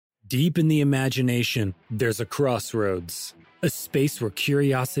Deep in the imagination, there's a crossroads, a space where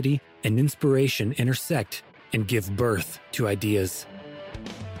curiosity and inspiration intersect and give birth to ideas.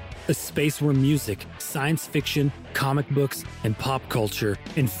 A space where music, science fiction, comic books, and pop culture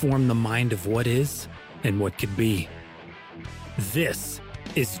inform the mind of what is and what could be. This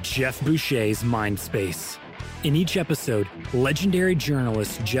is Jeff Boucher's Mindspace. In each episode, legendary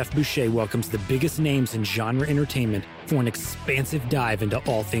journalist Jeff Boucher welcomes the biggest names in genre entertainment for an expansive dive into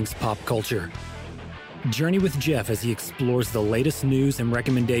all things pop culture. Journey with Jeff as he explores the latest news and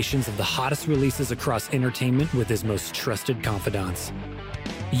recommendations of the hottest releases across entertainment with his most trusted confidants.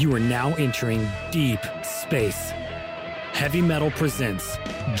 You are now entering deep space. Heavy Metal presents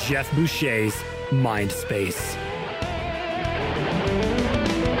Jeff Boucher's Mindspace.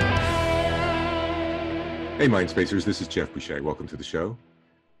 Hey Mindspacers, this is Jeff Boucher. Welcome to the show.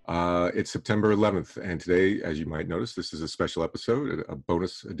 It's September 11th, and today, as you might notice, this is a special episode, a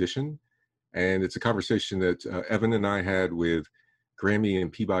bonus edition, and it's a conversation that Evan and I had with Grammy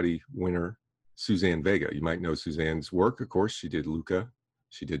and Peabody winner Suzanne Vega. You might know Suzanne's work, of course. She did Luca.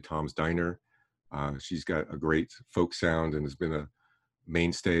 She did Tom's Diner. She's got a great folk sound and has been a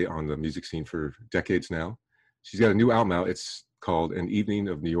mainstay on the music scene for decades now. She's got a new album out. It's called An Evening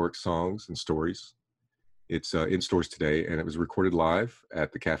of New York Songs and Stories. It's in stores today, and it was recorded live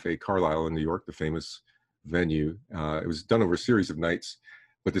at the Cafe Carlyle in New York, the famous venue. It was done over a series of nights,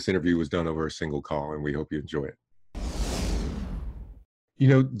 but this interview was done over a single call, and we hope you enjoy it. You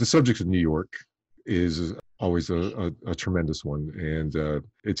know, the subject of New York is always a tremendous one, and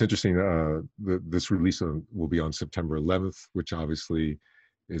it's interesting. This release will be on September 11th, which obviously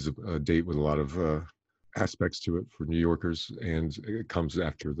is a date with a lot of aspects to it for New Yorkers, and it comes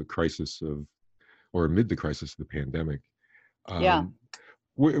after the crisis of, or amid the crisis of the pandemic.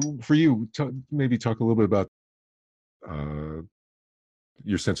 For you, maybe talk a little bit about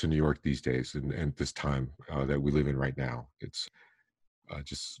your sense of New York these days and this time that we live in right now. It's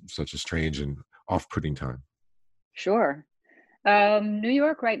just such a strange and off-putting time. Sure. New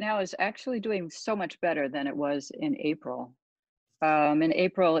York right now is actually doing so much better than it was in April. In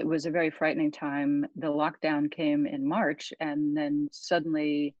April, it was a very frightening time. The lockdown came in March, and then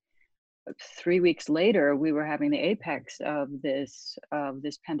suddenly 3 weeks later, we were having the apex of this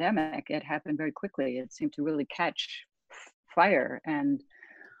pandemic. It happened very quickly. It seemed to really catch fire. And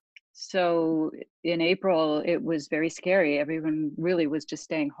so in April, it was very scary. Everyone really was just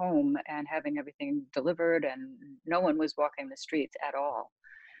staying home and having everything delivered, and no one was walking the streets at all.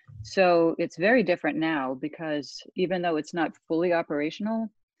 So it's very different now, because even though it's not fully operational,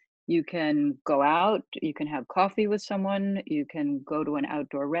 you can go out, you can have coffee with someone, you can go to an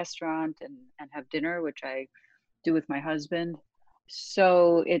outdoor restaurant and have dinner, which I do with my husband.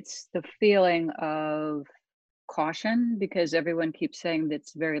 So it's the feeling of caution, because everyone keeps saying that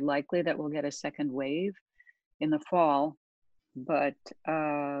it's very likely that we'll get a second wave in the fall. But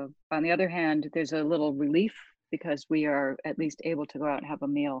on the other hand, there's a little relief, because we are at least able to go out and have a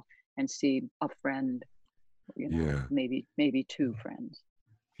meal and see a friend, maybe two friends.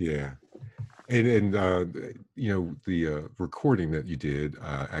 Yeah. And you know, the recording that you did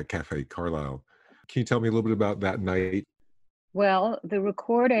at Cafe Carlyle, can you tell me a little bit about that night? Well, the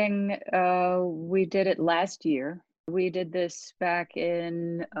recording, we did it last year. We did this back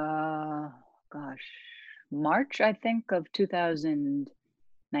in, March, I think, of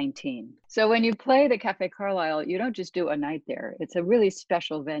 2019. So when you play the Cafe Carlyle, you don't just do a night there. It's a really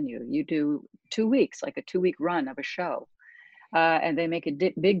special venue. You do 2 weeks, like a 2-week run of a show. And they make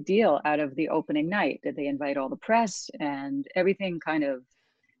a big deal out of the opening night. They invite all the press, and everything kind of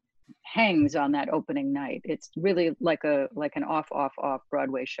hangs on that opening night. It's really like an off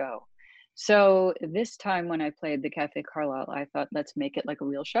Broadway show. So this time when I played the Cafe Carlyle, I thought, let's make it like a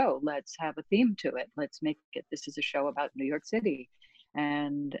real show. Let's have a theme to it. Let's make it, this is a show about New York City,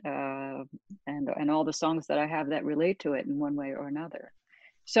 and all the songs that I have that relate to it in one way or another.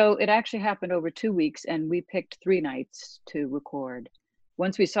 So it actually happened over 2 weeks, and we picked 3 nights to record.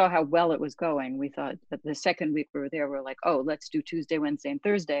 Once we saw how well it was going, we thought that the second week we were there, we're like, oh, let's do Tuesday, Wednesday, and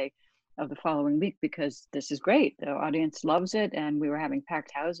Thursday of the following week, because this is great. The audience loves it, and we were having packed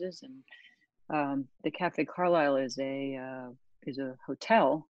houses. And the Cafe Carlyle is a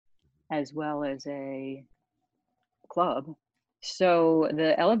hotel as well as a club. So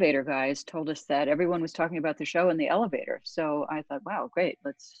the elevator guys told us that everyone was talking about the show in the elevator. So I thought, wow, great,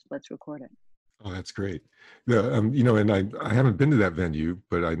 let's record it. Oh, that's great. You know, and I haven't been to that venue,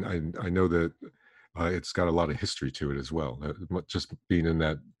 but I know that it's got a lot of history to it as well. Just being in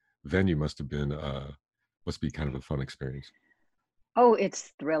that venue must be kind of a fun experience. Oh,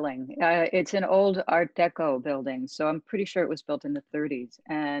 it's thrilling. It's an old Art Deco building, so I'm pretty sure it was built in the 30s,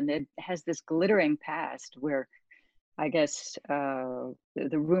 and it has this glittering past where I guess the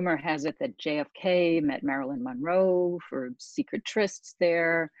rumor has it that JFK met Marilyn Monroe for secret trysts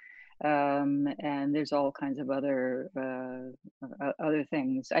there, and there's all kinds of other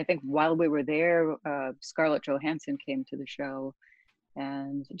things. I think while we were there, Scarlett Johansson came to the show,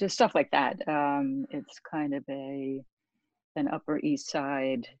 and just stuff like that. It's kind of an Upper East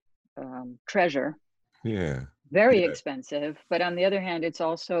Side treasure. Yeah. Very Yeah. expensive, but on the other hand, it's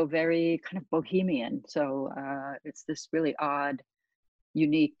also very kind of bohemian. So it's this really odd,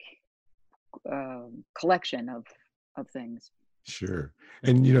 unique collection of things. Sure.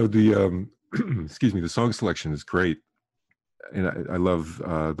 And you know, the excuse me, the song selection is great. And I love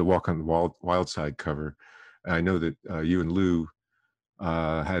the Walk on the Wild Side cover. I know that you and Lou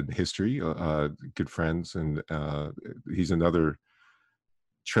had history, good friends, and he's another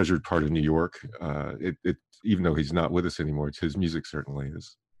treasured part of New York. Even though he's not with us anymore, it's his music certainly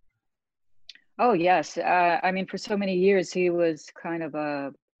is. Oh yes, I mean for so many years he was kind of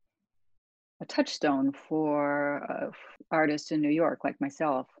a touchstone for artists in New York like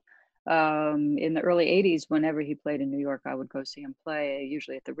myself. In the early 80s, whenever he played in New York, I would go see him play,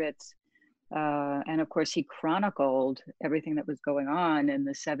 usually at the Ritz. And of course, he chronicled everything that was going on in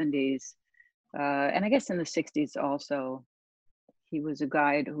the 70s. And I guess in the 60s also. He was a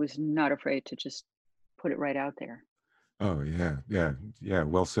guy who was not afraid to just put it right out there. Oh yeah, yeah, yeah.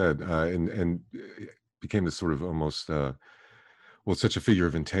 Well said. And it became this sort of almost well, such a figure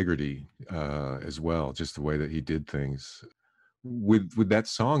of integrity as well. Just the way that he did things with that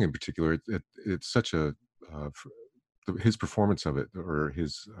song in particular. It's such a his performance of it, or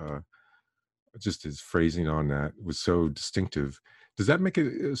his just his phrasing on that was so distinctive. Does that make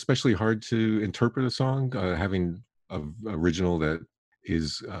it especially hard to interpret a song, having a original that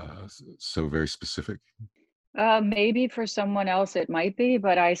is so very specific? Maybe for someone else it might be,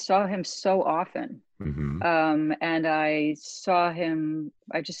 but I saw him so often. Hmm. And I just saw him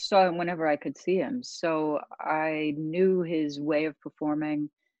whenever I could see him. So I knew his way of performing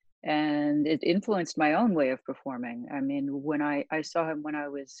and it influenced my own way of performing. I mean, when I saw him when I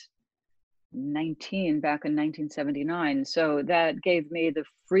was 19 back in 1979. So that gave me the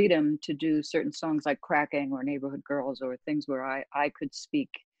freedom to do certain songs like Cracking or Neighborhood Girls or things where I could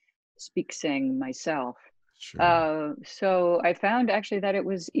sing myself. Sure. So I found actually that it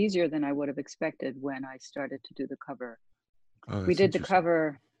was easier than I would have expected when I started to do the cover. Oh, We that's did the interesting.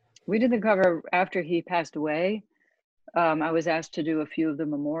 cover, we did the cover after he passed away. I was asked to do a few of the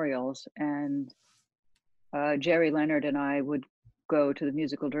memorials, and Jerry Leonard and I would go to the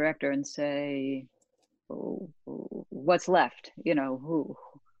musical director and say, what's left? You know,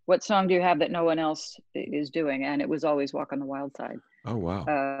 what song do you have that no one else is doing? And it was always Walk on the Wild Side. Oh, wow.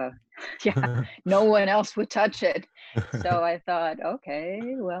 Uh, yeah, no one else would touch it. So I thought, okay,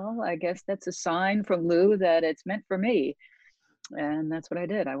 well, I guess that's a sign from Lou that it's meant for me. And that's what I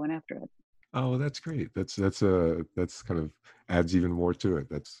did. I went after it. Oh, that's great. That's kind of adds even more to it.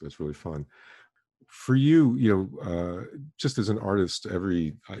 That's really fun. For you, just as an artist,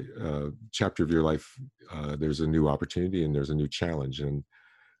 every chapter of your life, there's a new opportunity and there's a new challenge. And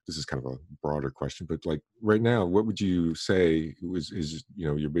this is kind of a broader question, but like right now, what would you say is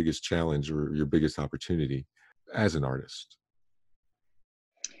your biggest challenge or your biggest opportunity as an artist?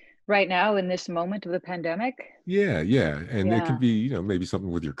 Right now, in this moment of the pandemic, Yeah, yeah, and it can yeah. be maybe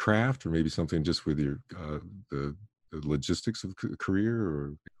something with your craft, or maybe something just with your the the logistics of career,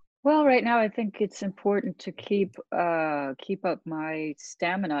 or Well, right now I think it's important to keep up my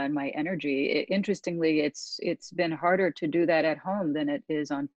stamina and my energy. Interestingly, it's been harder to do that at home than it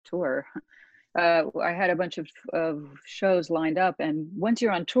is on tour. I had a bunch of shows lined up, and once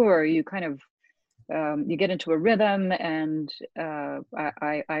you're on tour, you kind of you get into a rhythm, and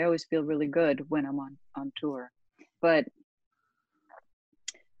I always feel really good when I'm on tour. But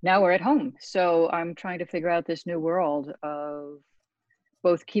now we're at home, so I'm trying to figure out this new world of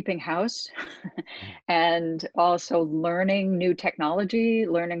both keeping house and also learning new technology,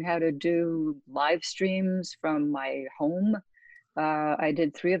 learning how to do live streams from my home. I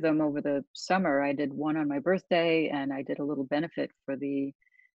did 3 of them over the summer. I did one on my birthday, and I did a little benefit for the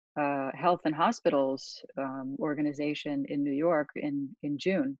Health and Hospitals organization in New York in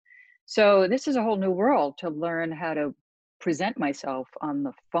June. So this is a whole new world to learn how to present myself on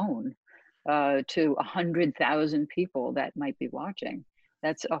the phone to 100,000 people that might be watching.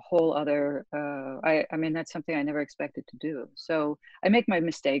 That's a whole other. I mean, that's something I never expected to do. So I make my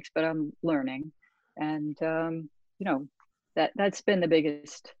mistakes, but I'm learning, and you know, that's been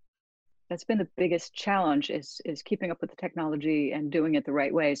that's been the biggest challenge is keeping up with the technology and doing it the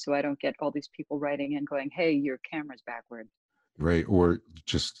right way, so I don't get all these people writing and going, "Hey, your camera's backward." Right, or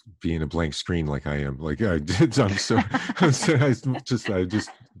just being a blank screen like I am. Like I did, I'm just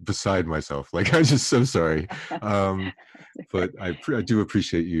beside myself. Like I'm just so sorry. Um, but I do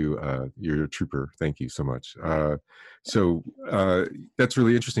appreciate you. You're a trooper. Thank you so much. So that's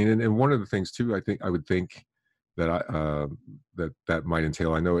really interesting. And one of the things too, I would think that that might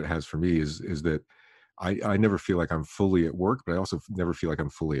entail. I know it has for me is that I never feel like I'm fully at work, but I also never feel like I'm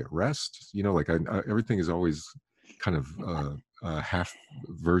fully at rest. You know, like everything is always kind of a half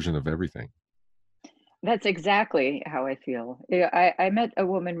version of everything. That's exactly how I feel. Yeah, I met a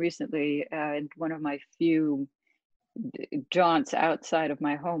woman recently, one of my few jaunts outside of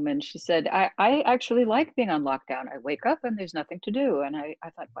my home, and she said, I actually like being on lockdown. I wake up and there's nothing to do. And I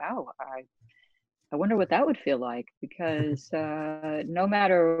thought, wow, I wonder what that would feel like, because no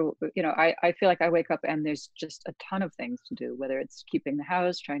matter, I feel like I wake up and there's just a ton of things to do, whether it's keeping the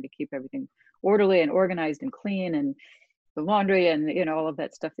house, trying to keep everything orderly and organized and clean, and the laundry, and all of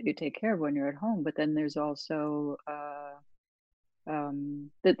that stuff that you take care of when you're at home. But then there's also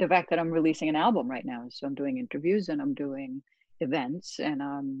the fact that I'm releasing an album right now, so I'm doing interviews and I'm doing events, and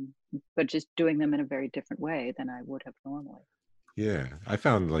but just doing them in a very different way than I would have normally. Yeah, I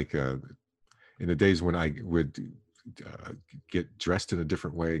found like in the days when I would uh, get dressed in a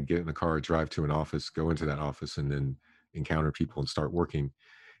different way, get in a car, drive to an office, go into that office, and then encounter people and start working.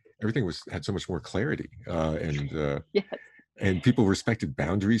 Everything was had so much more clarity, Yes. and people respected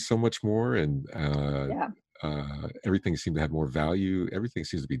boundaries so much more, and Yeah. everything seemed to have more value. Everything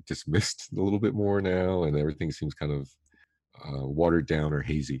seems to be dismissed a little bit more now, and everything seems kind of watered down or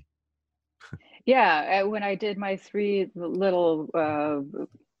hazy. Yeah, when I did my three little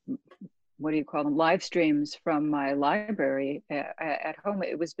what do you call them, live streams from my library at home,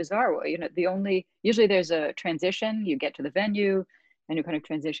 it was bizarre. The only, usually there's a transition, you get to the venue and you kind of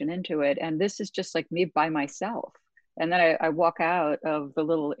transition into it, and this is just like me by myself. And then I walk out of the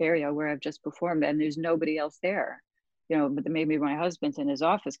little area where I've just performed and there's nobody else there. But maybe my husband's in his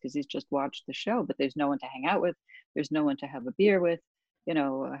office because he's just watched the show, but there's no one to hang out with, there's no one to have a beer with,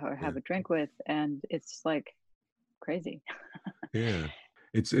 or Yeah. have a drink with, and it's like crazy. Yeah.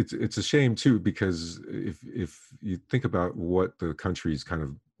 It's a shame too, because if you think about what the country's kind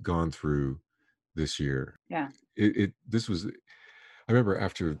of gone through this year, Yeah. this was, I remember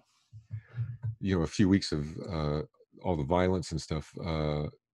after a few weeks of all the violence and stuff,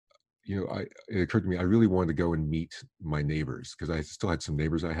 it occurred to me I really wanted to go and meet my neighbors, because I still had some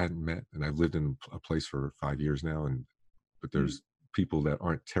neighbors I hadn't met, and I've lived in a place for 5 years now, and but Mm. there's people that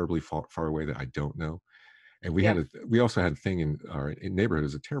aren't terribly far away that I don't know. And Yeah. we also had a thing in our neighborhood.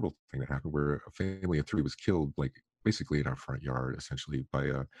 It was a terrible thing that happened where a family of three was killed, like basically in our front yard, essentially by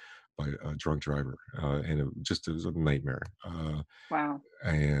a drunk driver, and it was a nightmare. Wow.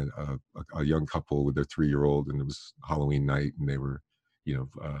 And a young couple with their 3-year-old, and it was Halloween night, and they were,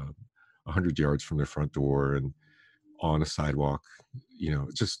 100 yards from their front door and on a sidewalk,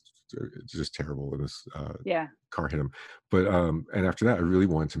 just terrible. And this Yeah. car hit him. But and after that, I really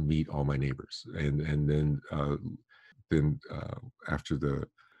wanted to meet all my neighbors, and then after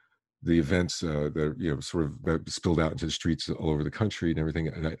the events that sort of that spilled out into the streets all over the country and everything,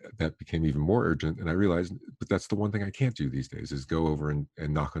 and that became even more urgent. And I realized, but that's the one thing I can't do these days, is go over and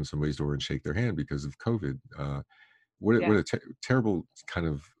knock on somebody's door and shake their hand because of COVID. What Yeah. a terrible kind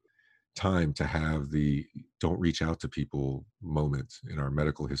of time to have the don't reach out to people moment in our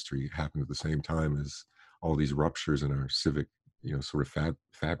medical history happen at the same time as all these ruptures in our civic, sort of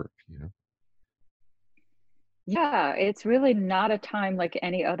fabric. Yeah, it's really not a time like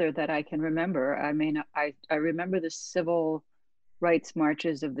any other that I can remember. I mean, I remember the civil rights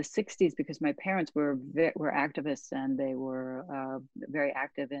marches of the 60s because my parents were activists, and they were very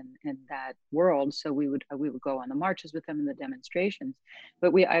active in that world. So we would go on the marches with them and the demonstrations.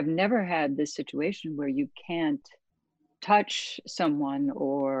 But I've never had this situation where you can't touch someone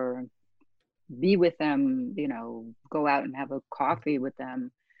or be with them, go out and have a coffee with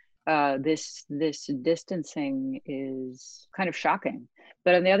them. This distancing is kind of shocking.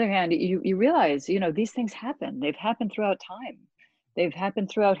 But on the other hand, you realize, these things happen. They've happened throughout time. They've happened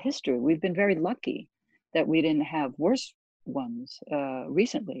throughout history. We've been very lucky that we didn't have worse ones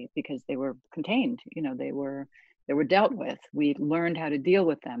recently, because they were contained. They were dealt with. We learned how to deal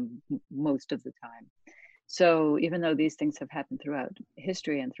with them most of the time. So even though these things have happened throughout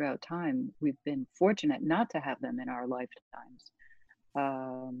history and throughout time, we've been fortunate not to have them in our lifetimes.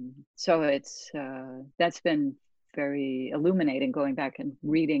 So that's been very illuminating, going back and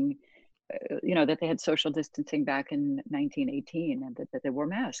reading, that they had social distancing back in 1918, and that there were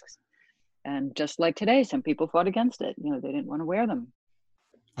masks. And just like today, some people fought against it. You know, they didn't want to wear them.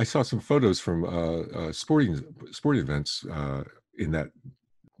 I saw some photos from sporting events in that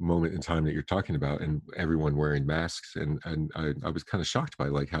moment in time that you're talking about, and everyone wearing masks, and I was kind of shocked by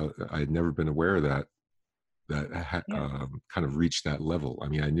like how I had never been aware of Yeah. kind of reached that level. I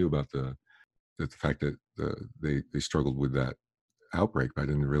mean, I knew about the fact that they struggled with that outbreak, but I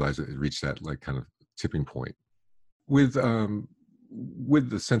didn't realize it reached that like kind of tipping point with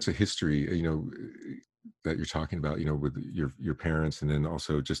the sense of history, that you're talking about, with your parents, and then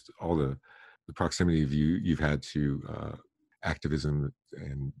also just all the proximity of you've had to activism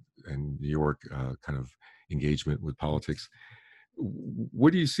and New York kind of engagement with politics.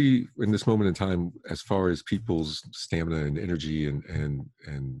 What do you see in this moment in time as far as people's stamina and energy and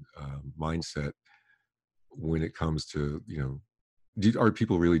mindset when it comes to, are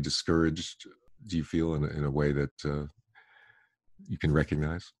people really discouraged, do you feel, in a way that you can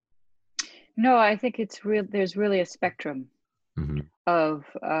recognize? No, I think it's real. There's really a spectrum Hmm. of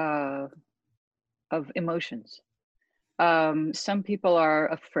emotions. Some people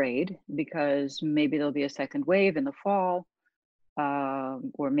are afraid because maybe there'll be a second wave in the fall,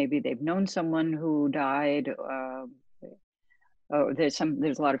 or maybe they've known someone who died. There's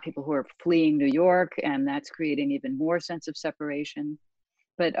a lot of people who are fleeing New York, and that's creating even more sense of separation.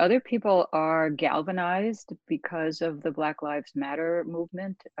 But other people are galvanized because of the Black Lives Matter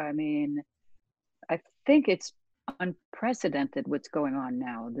movement. I mean, I think it's unprecedented what's going on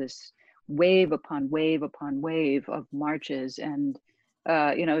now. This wave upon wave upon wave of marches, and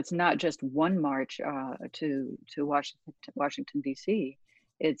it's not just one march to Washington D.C.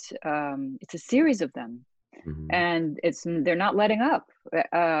 It's a series of them, Hmm. and they're not letting up.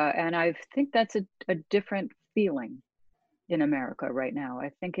 And I think that's a different feeling in America right now. I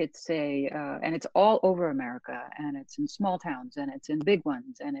think it's and it's all over America, and it's in small towns, and it's in big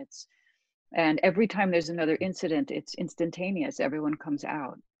ones, and every time there's another incident, it's instantaneous. Everyone comes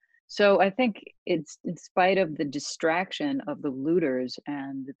out. So I think it's in spite of the distraction of the looters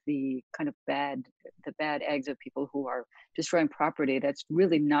and the kind of the bad eggs of people who are destroying property, that's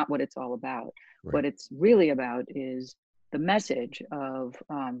really not what it's all about. Right. What it's really about is the message of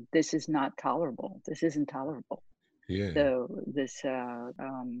this is not tolerable. This isn't tolerable. Yeah. So this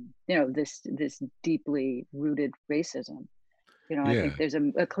deeply rooted racism. I think Yeah. there's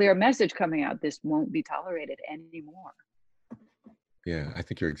a clear message coming out. This won't be tolerated anymore. Yeah, I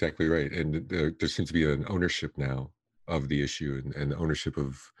think you're exactly right. And there seems to be an ownership now of the issue, and the ownership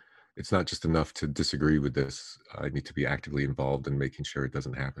of, it's not just enough to disagree with this. I need to be actively involved in making sure it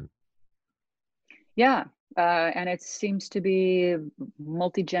doesn't happen. Yeah. And it seems to be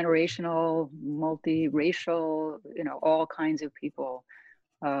multi-generational, multi-racial, all kinds of people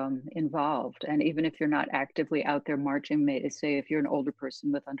involved. And even if you're not actively out there marching, say if you're an older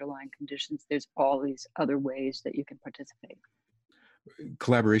person with underlying conditions, there's all these other ways that you can participate.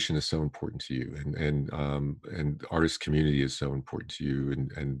 Collaboration is so important to you, and artist community is so important to you,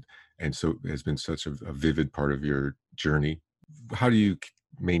 and so has been such a vivid part of your journey. How do you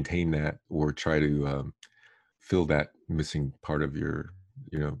maintain that, or try to fill that missing part of your,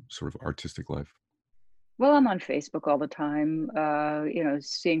 sort of artistic life? Well, I'm on Facebook all the time,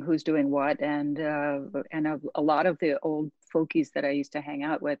 seeing who's doing what, and a lot of the old folkies that I used to hang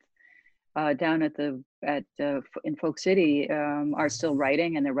out with down in Folk City are still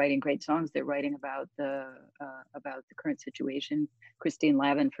writing, and they're writing great songs. They're writing about the current situation. Christine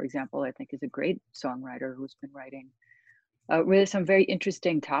Lavin, for example, I think is a great songwriter who's been writing really some very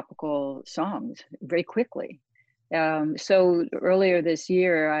interesting topical songs very quickly. So earlier this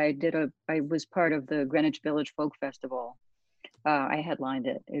year, I was part of the Greenwich Village Folk Festival. I headlined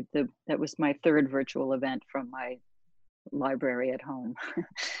it. That was my third virtual event from my library at home.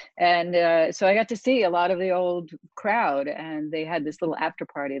 And so I got to see a lot of the old crowd, and they had this little after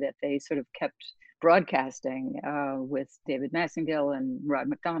party that they sort of kept broadcasting with David Massengill and Rod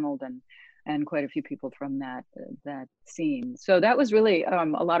McDonald and quite a few people from that scene. So that was really a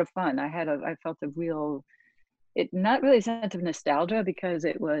lot of fun. I felt a real, not really a sense of nostalgia, because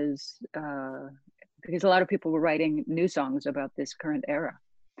it was because a lot of people were writing new songs about this current era,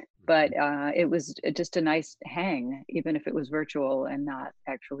 but it was just a nice hang, even if it was virtual and not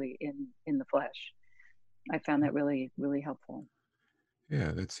actually in the flesh. I found that really, really helpful.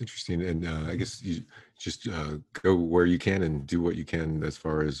 Yeah, that's interesting. And I guess you just go where you can and do what you can as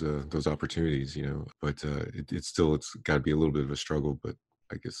far as those opportunities, But it's got to be a little bit of a struggle. But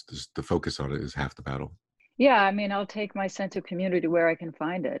I guess just the focus on it is half the battle. Yeah, I mean, I'll take my sense of community where I can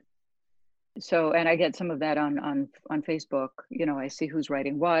find it. So, and I get some of that on Facebook. I see who's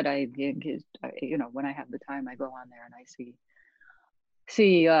writing what. When I have the time, I go on there and I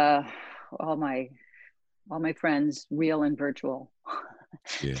see all my friends, real and virtual.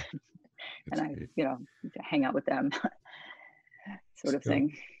 Yeah, And that's I, great. hang out with them, sort of So,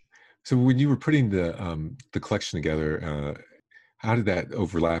 thing. so when you were putting the collection together, how did that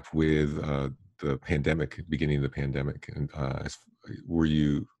overlap with the pandemic, beginning of the pandemic? And were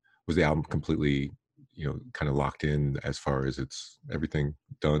you was the album completely, kind of locked in as far as it's everything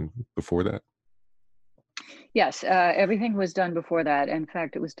done before that? Yes, everything was done before that. In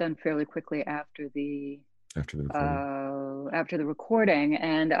fact, it was done fairly quickly After the recording? after the recording,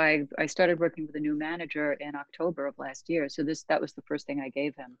 and I started working with a new manager in October of last year. So that was the first thing I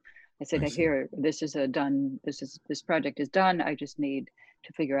gave him. I said, I see. "Here, this project is done. I just need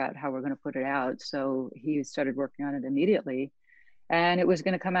to figure out how we're going to put it out." So he started working on it immediately, and it was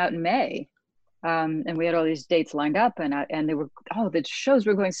going to come out in May. And we had all these dates lined up, and they were the shows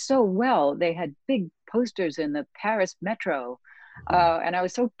were going so well. They had big posters in the Paris metro, Wow. and I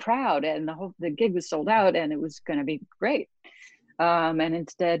was so proud. And the gig was sold out, and it was going to be great. And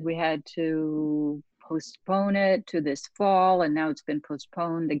instead, we had to postpone it to this fall, and now it's been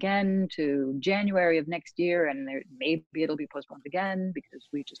postponed again to January of next year, and maybe it'll be postponed again because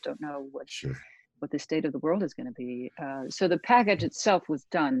we just don't know Sure. what the state of the world is going to be. So the package itself was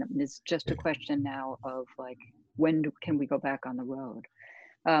done. It's just a Yeah. question now of like, when can we go back on the road?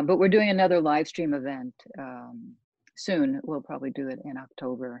 But we're doing another live stream event soon. We'll probably do it in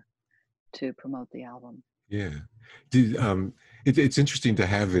October to promote the album. Yeah. Did it's interesting to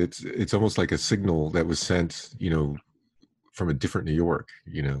have it. It's almost like a signal that was sent, from a different New York,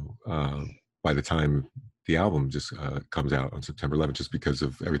 by the time the album just comes out on September 11th, just because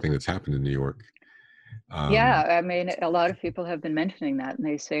of everything that's happened in New York. Yeah, I mean, a lot of people have been mentioning that, and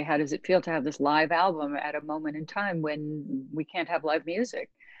they say, how does it feel to have this live album at a moment in time when we can't have live music?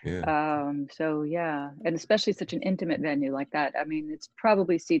 Yeah. So yeah, and especially such an intimate venue like that. I mean, it's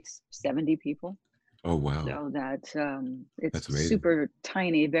probably seats 70 people. Oh, wow. So that's it's That's amazing. super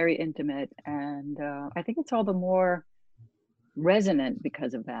tiny, very intimate, and I think it's all the more resonant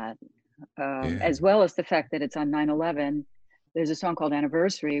because of that, Yeah. as well as the fact that it's on 9/11. There's a song called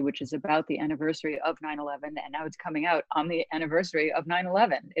Anniversary, which is about the anniversary of 9/11, and now it's coming out on the anniversary of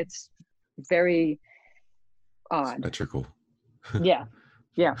 9/11. It's very odd. Symmetrical. Yeah,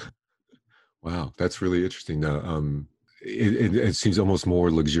 yeah. Wow, that's really interesting. It seems almost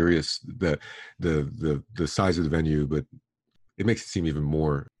more luxurious, the size of the venue, but it makes it seem even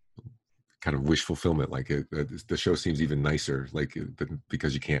more kind of wish fulfillment. Like the show seems even nicer, like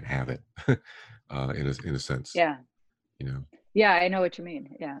because you can't have it, in a sense, Yeah. you know. Yeah, I know what you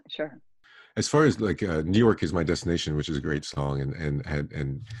mean. Yeah, sure. As far as like New York is my destination, which is a great song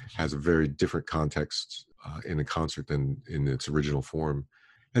and has a very different context in a concert than in its original form.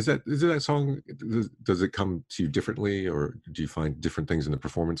 Is it that song? Does it come to you differently, or do you find different things in the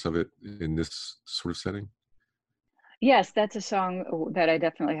performance of it in this sort of setting? Yes, that's a song that I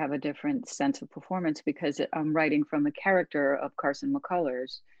definitely have a different sense of performance because I'm writing from the character of Carson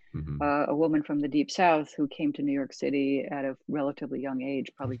McCullers, Hmm. a woman from the Deep South who came to New York City at a relatively young age,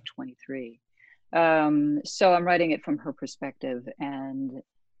 probably 23. So I'm writing it from her perspective. And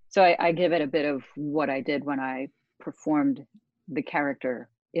so I give it a bit of what I did when I performed the character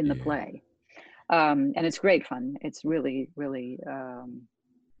in the Yeah, play. And it's great fun. It's really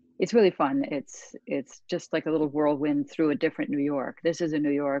fun. It's just like a little whirlwind through a different New York. This is a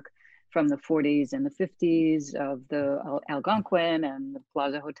New York from the 40s and the 50s of the Algonquin and the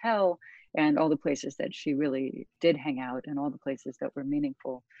Plaza Hotel and all the places that she really did hang out and all the places that were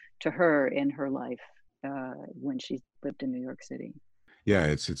meaningful to her in her life when she lived in New York City. yeah,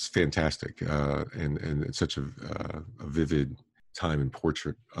 it's fantastic, and it's such a vivid time and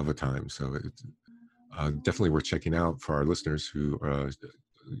portrait of a time. So it's definitely worth checking out for our listeners who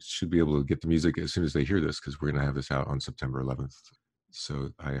should be able to get the music as soon as they hear this, because we're going to have this out on September 11th. So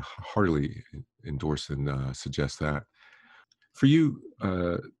I heartily endorse and suggest that. For you,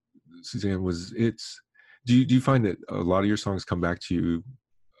 Suzanne, do you find that a lot of your songs come back to you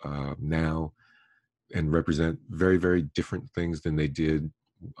now and represent very, very different things than they did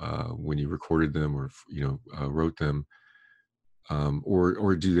when you recorded them or wrote them, or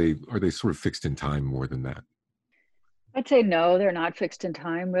are they sort of fixed in time more than that? I'd say no, they're not fixed in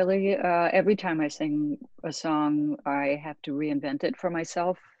time, really. Every time I sing a song, I have to reinvent it for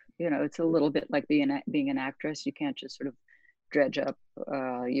myself. It's a little bit like being an actress. You can't just sort of dredge up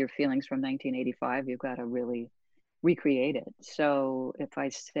your feelings from 1985. You've got to really recreate it. So if I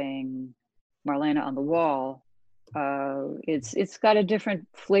sing Marlena on the Wall, it's got a different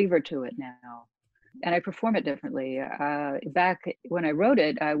flavor to it now, and I perform it differently. Back when I wrote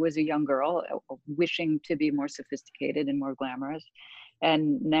it, I was a young girl wishing to be more sophisticated and more glamorous.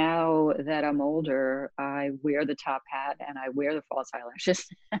 And now that I'm older, I wear the top hat and I wear the false eyelashes,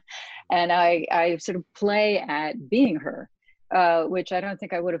 and I sort of play at being her, which I don't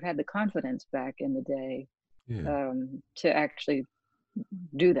think I would have had the confidence back in the day Yeah. to actually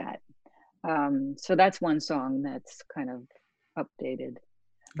do that. So that's one song that's kind of updated.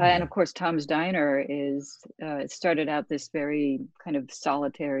 And Yeah. of course, Tom's Diner is, it started out this very kind of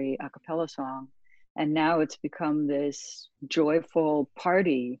solitary a cappella song, and now it's become this joyful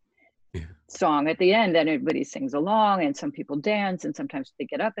party Yeah. song at the end, and everybody sings along, and some people dance, and sometimes they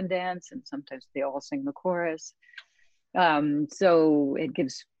get up and dance, and sometimes they all sing the chorus. So it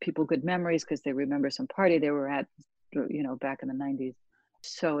gives people good memories because they remember some party they were at, back in the 90s.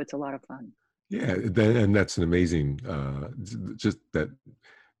 So it's a lot of fun. Yeah, and that's an amazing, just that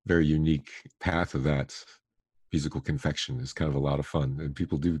very unique path of that musical confection is kind of a lot of fun, and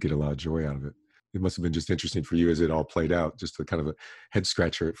people do get a lot of joy out of it. It must have been just interesting for you as it all played out, just a kind of a head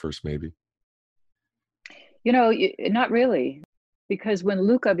scratcher at first, maybe. Not really, because when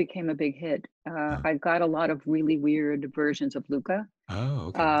Luca became a big hit, I got a lot of really weird versions of Luca.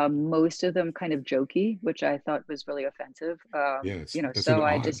 Oh, okay. Most of them kind of jokey, which I thought was really offensive. Yeah, that's an So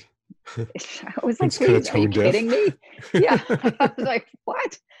I odd. just, I was like, It's kind of please, are you tone deaf. kidding me? Yeah, I was like,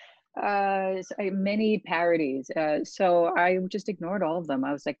 what? Many parodies. So I just ignored all of them.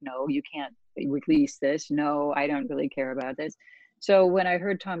 I was like, no, you can't release this. No, I don't really care about this. So when I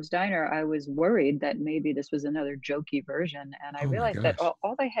heard Tom's Diner, I was worried that maybe this was another jokey version. And I Oh my realized that gosh.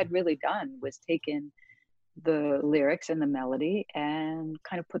 all they had really done was taken the lyrics and the melody and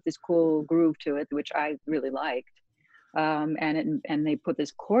kind of put this cool groove to it, which I really liked. And they put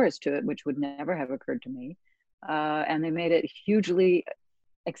this chorus to it, which would never have occurred to me. And they made it hugely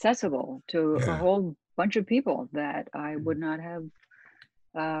accessible to a Yeah. whole bunch of people that I would not have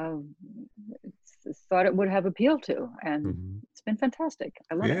uh, thought it would have appealed to, and Mhm. it's been fantastic.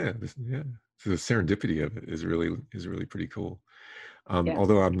 I love it. Yeah, yeah. So the serendipity of it is really pretty cool. Yeah,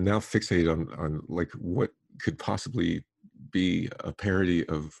 Although I'm now fixated on like what could possibly be a parody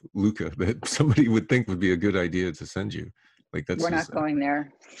of Luca that somebody would think would be a good idea to send you. Like we're not going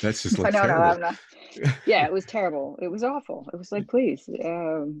there. that's just No, like no, no, terrible. I'm not. Yeah, it was terrible. It was awful. It was like, please,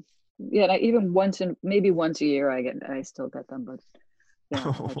 yeah. Even maybe once a year, I still get them, but yeah,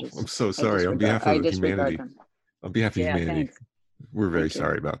 Oh, I'm so I sorry. On disregard, behalf I of disregard humanity, them. on behalf of Yeah, humanity, thanks. we're very Thank you.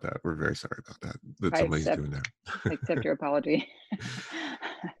 sorry about that. We're very sorry about that. That I somebody's accept, doing I that. accept your apology. Okay.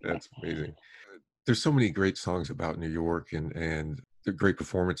 That's amazing. There's so many great songs about New York and the great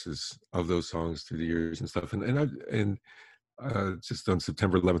performances of those songs through the years and stuff. And just on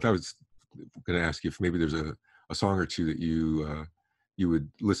September 11th, I was going to ask you if maybe there's a song or two that you would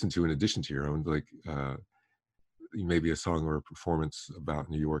listen to in addition to your own, like maybe a song or a performance about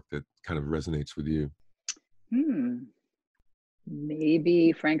New York that kind of resonates with you. Hmm.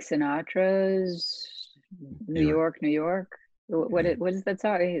 Maybe Frank Sinatra's New New York. York, New York. Yeah. What is that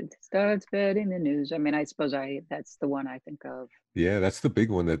song? It starts spreading the news. I mean, I suppose that's the one I think of. Yeah, that's the big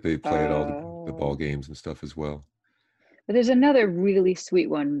one that they play at all the Uh, ball games and stuff as well. but there's another really sweet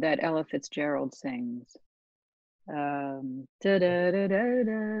one that Ella Fitzgerald sings. Da, da, da, da, da,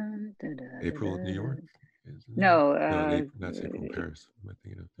 da, da, April at New da, da. York? Isn't it? No, No, that's April in Paris. Am I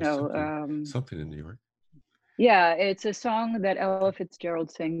thinking of? There's no. something in New York. Yeah, it's a song that Ella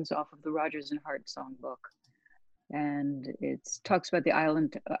Fitzgerald sings off of the Rodgers and Hart songbook, and it talks about the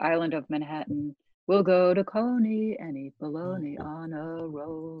island of Manhattan. We'll go to Coney and eat Oh, bologna cool. on a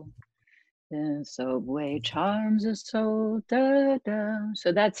roll. The subway charms a soul. Da, da.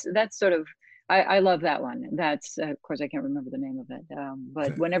 So that's sort of, I love that one. That's of course I can't remember the name of it, but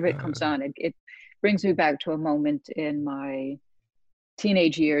That, whenever it comes on, it brings me back to a moment in my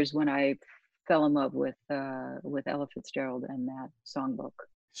teenage years when I fell in love with Ella Fitzgerald and that songbook.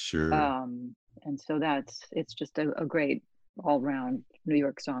 sure. And so it's just a great all round New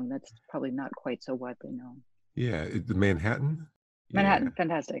York song that's probably not quite so widely known. Yeah, the Manhattan. Yeah, Manhattan,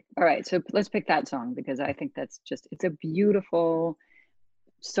 fantastic. All right, so let's pick that song because I think it's a beautiful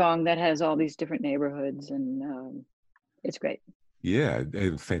song that has all these different neighborhoods, and it's great. yeah,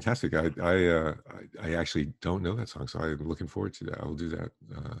 fantastic. I actually don't know that song, so I'm looking forward to that. I'll do that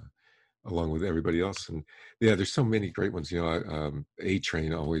along with everybody else. And yeah, there's so many great ones. A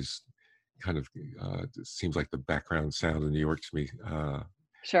Train always kind of seems like the background sound in New York to me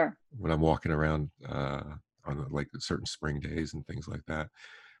Sure. when I'm walking around on like certain spring days and things like that.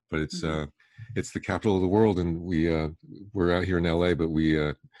 But Hmm. it's the capital of the world, and we're out here in LA, but we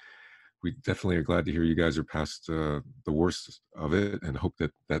definitely are glad to hear you guys are past the worst of it, and hope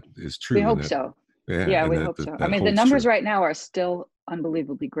that that is We true, and hope that so. yeah, Yeah, and we that hope so. I that mean, the holds numbers true. right now are still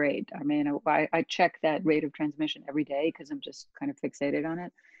unbelievably great. I mean, I check that rate of transmission every day because I'm just kind of fixated on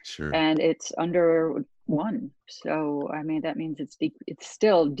it, Sure. and it's under 1. So I mean, that means it's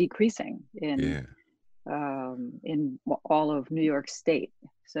still decreasing Yeah. in all of New York State.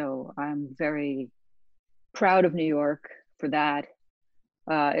 So I'm very proud of New York for that.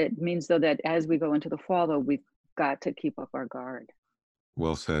 It means though that as we go into the fall, though, we've got to keep up our guard.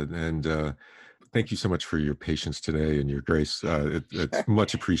 Well said. And thank you so much for your patience today and your grace. It's Sure.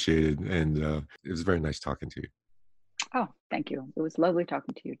 much appreciated. And it was very nice talking to you. Oh, thank you. It was lovely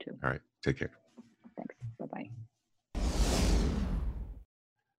talking to you too. All right. Take care. Thanks. Bye-bye.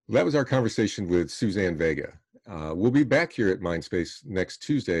 That was our conversation with Suzanne Vega. We'll be back here at Mindspace next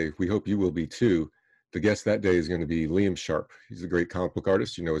Tuesday. We hope you will be too. The guest that day is going to be Liam Sharp. He's a great comic book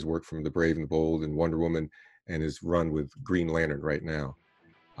artist. You know his work from The Brave and the Bold and Wonder Woman, and his run with Green Lantern right now.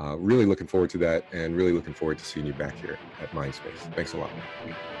 Really looking forward to that, and really looking forward to seeing you back here at Mindspace. Thanks a lot.